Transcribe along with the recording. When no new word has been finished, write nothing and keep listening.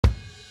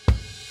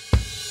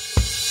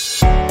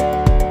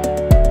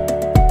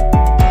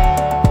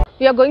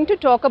We are going to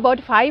talk about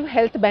 5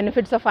 health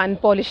benefits of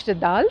unpolished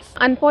dals.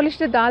 Unpolished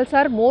dals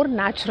are more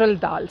natural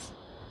dals.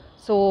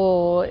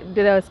 So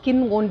the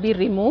skin won't be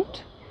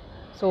removed.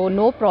 So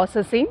no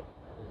processing,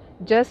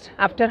 just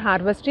after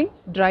harvesting,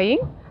 drying,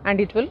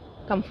 and it will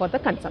come for the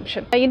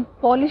consumption. In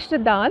polished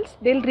dals,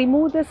 they'll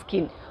remove the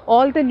skin.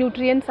 All the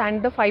nutrients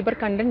and the fiber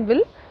content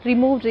will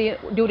remove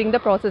during the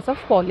process of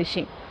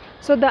polishing.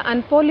 So the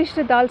unpolished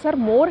dals are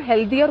more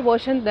healthier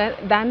version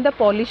than the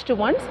polished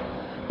ones,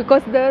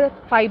 because the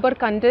fiber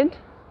content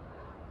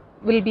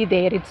will be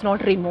there, it's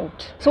not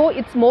removed. So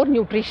it's more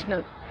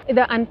nutritional.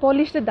 The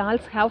unpolished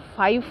dals have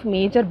 5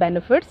 major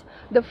benefits.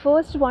 The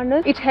first one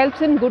is it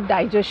helps in good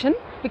digestion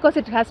because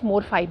it has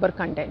more fiber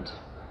content.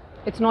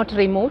 It's not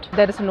removed,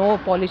 there is no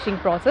polishing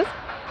process.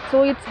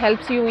 So it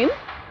helps you in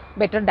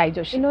better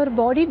digestion. In our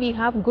body we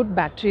have good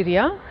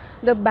bacteria.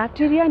 The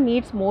bacteria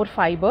needs more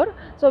fiber.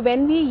 So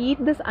when we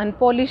eat this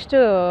unpolished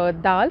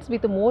dals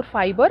with more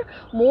fiber,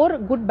 more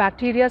good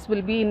bacteria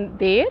will be in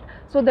there.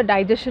 So the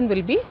digestion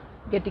will be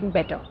getting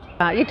better.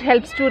 It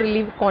helps to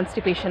relieve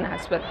constipation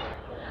as well.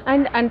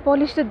 And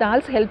unpolished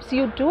dals helps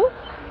you to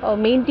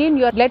maintain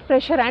your blood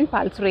pressure and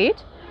pulse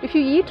rate. If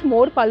you eat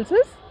more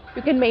pulses,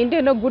 you can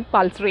maintain a good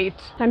pulse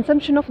rate.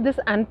 Consumption of this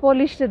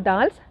unpolished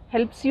dals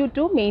helps you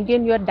to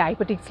maintain your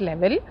diabetics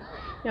level.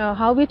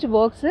 How it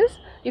works is,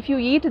 if you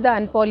eat the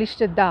unpolished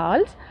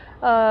dals,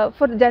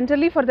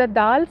 generally for the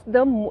dals,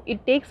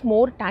 it takes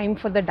more time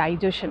for the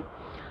digestion.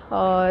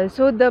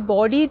 So the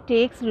body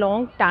takes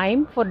long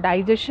time for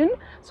digestion,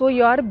 so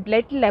your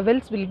blood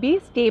levels will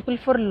be stable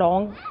for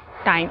long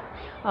time.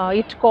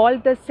 It's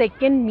called the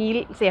second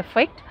meal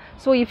effect.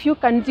 So if you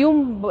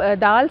consume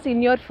dals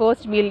in your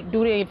first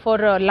meal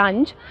for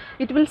lunch,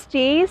 it will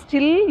stay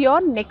till your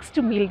next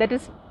meal, that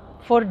is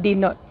for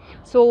dinner.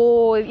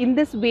 So in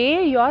this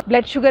way your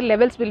blood sugar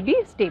levels will be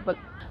stable.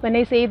 When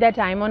I say that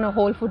I am on a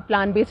whole food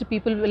plant-based,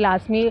 people will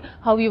ask me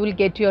how you will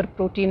get your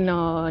protein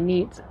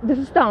needs. This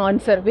is the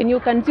answer. When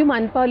you consume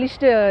unpolished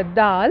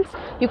dals,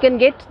 you can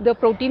get the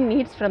protein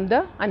needs from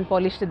the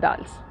unpolished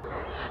dals.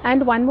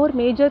 And one more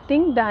major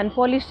thing, the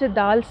unpolished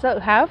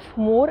dals have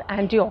more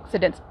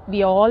antioxidants.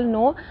 We all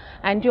know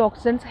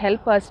antioxidants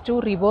help us to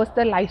reverse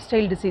the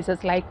lifestyle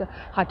diseases like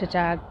heart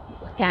attack,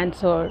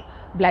 cancer,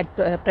 blood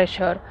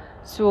pressure.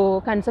 So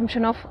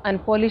consumption of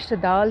unpolished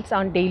dals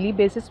on daily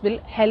basis will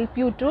help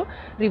you to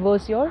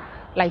reverse your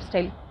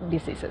lifestyle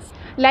diseases.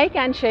 Like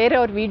and share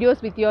our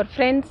videos with your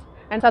friends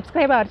and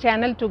subscribe our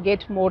channel to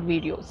get more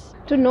videos.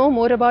 To know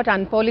more about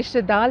unpolished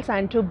dals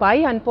and to buy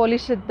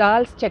unpolished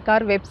dals, check our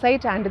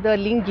website and the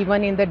link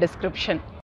given in the description.